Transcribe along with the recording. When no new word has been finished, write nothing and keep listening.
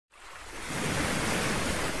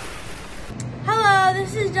Hello,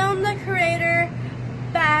 this is Dylan the Creator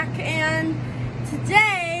back, and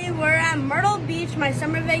today we're at Myrtle Beach, my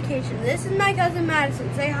summer vacation. This is my cousin Madison.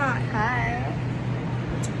 Say hi. Hi.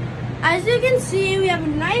 As you can see, we have a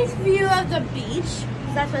nice view of the beach.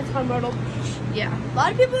 That's why it's called Myrtle Beach. Yeah. A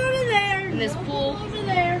lot of people over there. And this pool over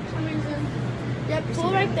there for some reason. Yep,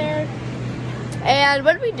 pool right there. And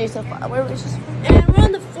what did we do so far? Where was this? And we're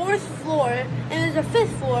on the 4th floor, and there's a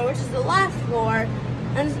 5th floor, which is the last floor,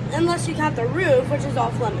 and unless you count the roof, which is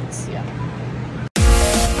off limits. Yeah.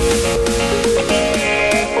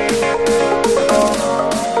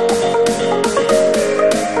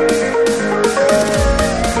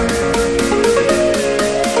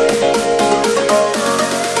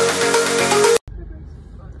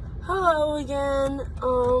 Hello again.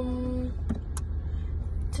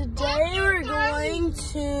 Today we're going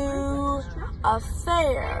to a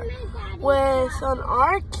fair with an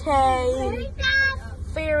arcade,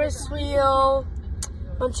 Ferris wheel,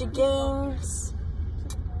 bunch of games,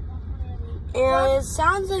 and it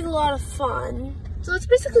sounds like a lot of fun. So it's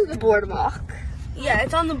basically the boardwalk. Yeah,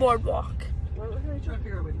 it's on the boardwalk.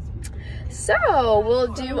 So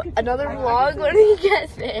we'll do another vlog when we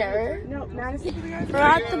get there. We're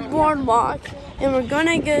at the boardwalk, and we're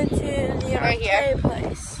gonna go to the arcade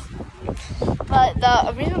place. But the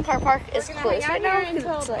amusement park is closed right now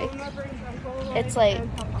because it's like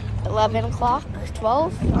 11 o'clock,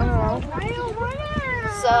 12, I don't know.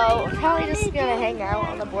 So we're probably just gonna hang out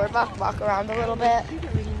on the boardwalk, walk around a little bit,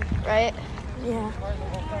 right? Yeah.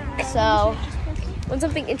 So when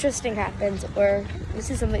something interesting happens or we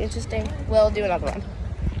see something interesting, we'll do another one.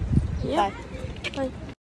 Yeah. Bye.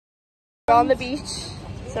 We're on the beach,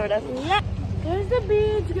 sort of. Yeah. There's the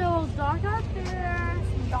beach. Go dark out there.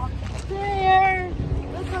 Dark there.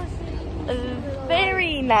 Let's go see.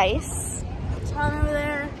 Very nice. Town over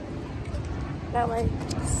there. That way.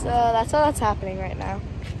 So that's all that's happening right now.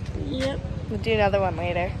 Yep. We'll do another one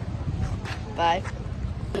later. Bye.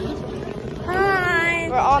 Hi.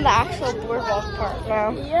 We're on the actual boardwalk part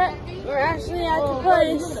now. Yep. We're actually at the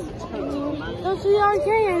place. Don't see the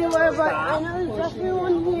arcade anywhere, but I know there's definitely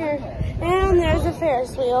one here. And there's a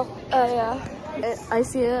Ferris wheel. Oh yeah. I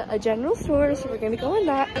see a general store, so we're gonna go in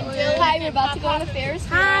that. Hi, we're about to go on the Ferris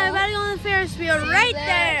wheel. Hi, we're about to go on the Ferris wheel right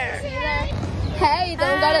there. See you there. Hey,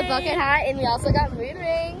 Dylan got a bucket hat, and we also got moon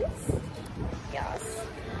rings. Yes.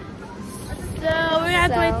 So we're gonna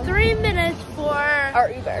have to wait 3 minutes for our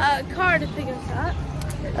Uber. A car to pick us up.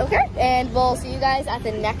 Okay, and we'll see you guys at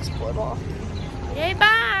the next boardwalk. Okay,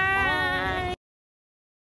 bye.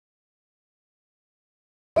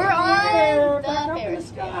 We're on the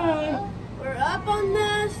Ferris wheel. We're up on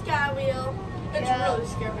the sky wheel. It's really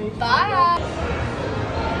scary. Bye.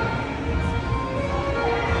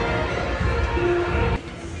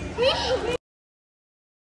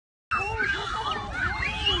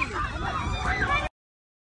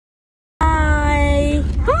 Hi.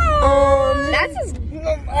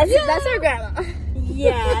 That's our grandma.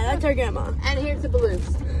 Yeah, that's our grandma. And here's the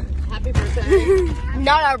balloons. Happy birthday.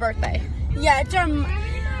 Not our birthday. Yeah, it's our.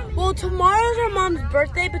 Well, tomorrow's our mom's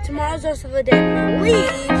birthday, but tomorrow's also the day we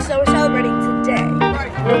leave, so we're celebrating today.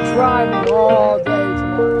 We're driving all day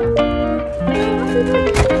tomorrow.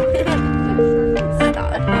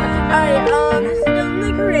 Stop. Alright, this is Dylan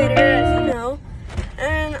the Creator, as you know,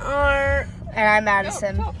 and And I'm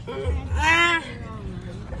Madison.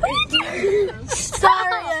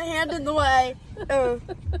 Sorry, I handed in the way.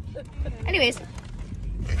 Anyways.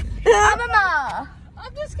 Mama!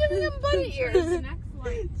 I'm just giving him bunny ears.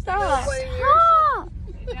 Stop. Stop!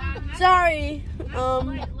 Sorry. So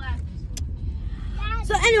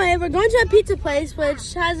anyway, we're going to a pizza place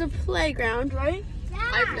which has a playground, right?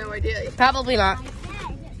 I have no idea. Probably not.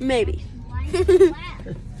 Maybe.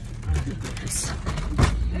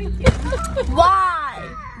 Why?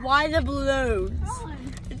 Why the balloons?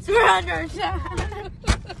 It's around our side.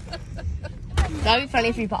 That'd be funny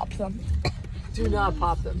if you popped them. Do not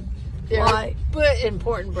pop them. They're Why? But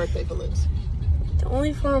important birthday balloons. It's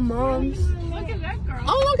only for our moms. Look at that girl.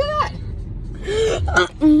 Oh, look at that.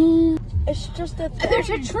 It's just a thing. There's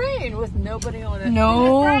a train with nobody on it.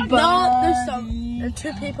 No, No, there's some. There's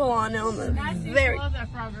 2 people on it on the very. I love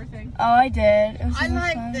that Frogger thing. Oh, I did. I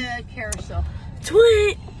like the carousel.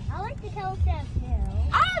 Tweet. I like the carousel too.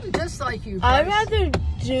 I'm just like you I'd guys. rather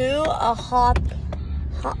do a frog.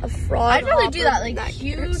 I'd rather hopper do that, than like,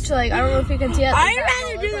 huge, carousel. like, I don't know if you can see it. I'd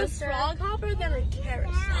rather do the frog hopper than a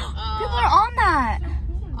carousel. People are on that.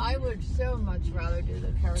 I would so much rather do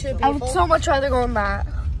the carousel. I would so much rather go on that.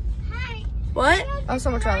 Hi. What? I would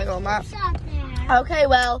so much rather go on that. Shop there. Okay,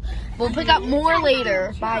 well, we'll pick up more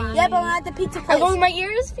later. Bye. Yeah, but we're at the pizza I'm place. going my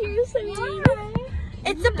ears piercing.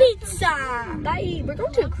 It's a pizza. Bye. We're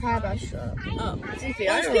going to a crab restaurant. Oh,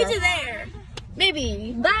 There's pizza there.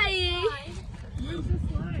 Maybe. Bye.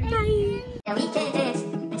 Bye. And we take this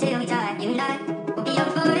until we die. You and I will be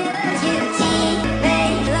young forever. You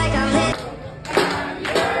teammate like I'm living.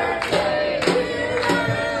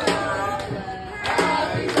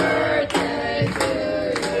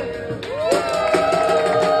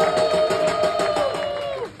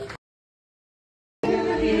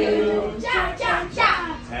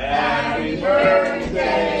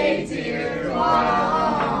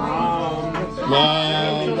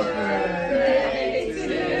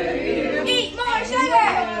 Eat more sugar.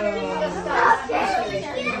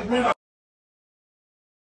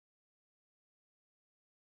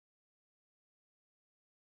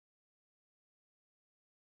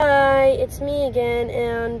 Hi, it's me again,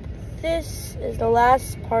 and this is the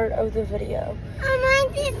last part of the video.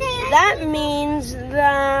 That means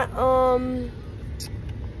that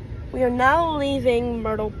we are now leaving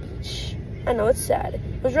Myrtle Beach. I know it's sad.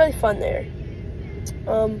 It was really fun there.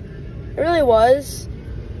 It really was.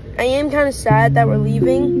 I am kind of sad that we're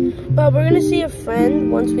leaving, but we're gonna see a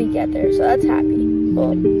friend once we get there, so that's happy.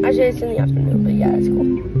 Well, actually it's in the afternoon, but yeah, that's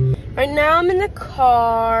cool. Right now I'm in the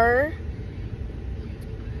car.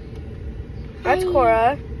 That's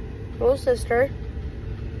Cora, little sister.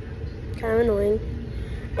 Kind of annoying.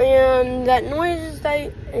 And that noise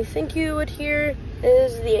that I think you would hear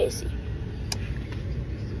is the AC.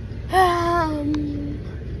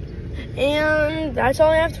 And that's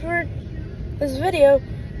all I have for this video.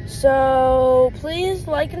 So please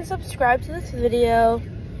like and subscribe to this video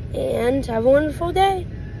and have a wonderful day.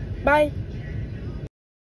 Bye.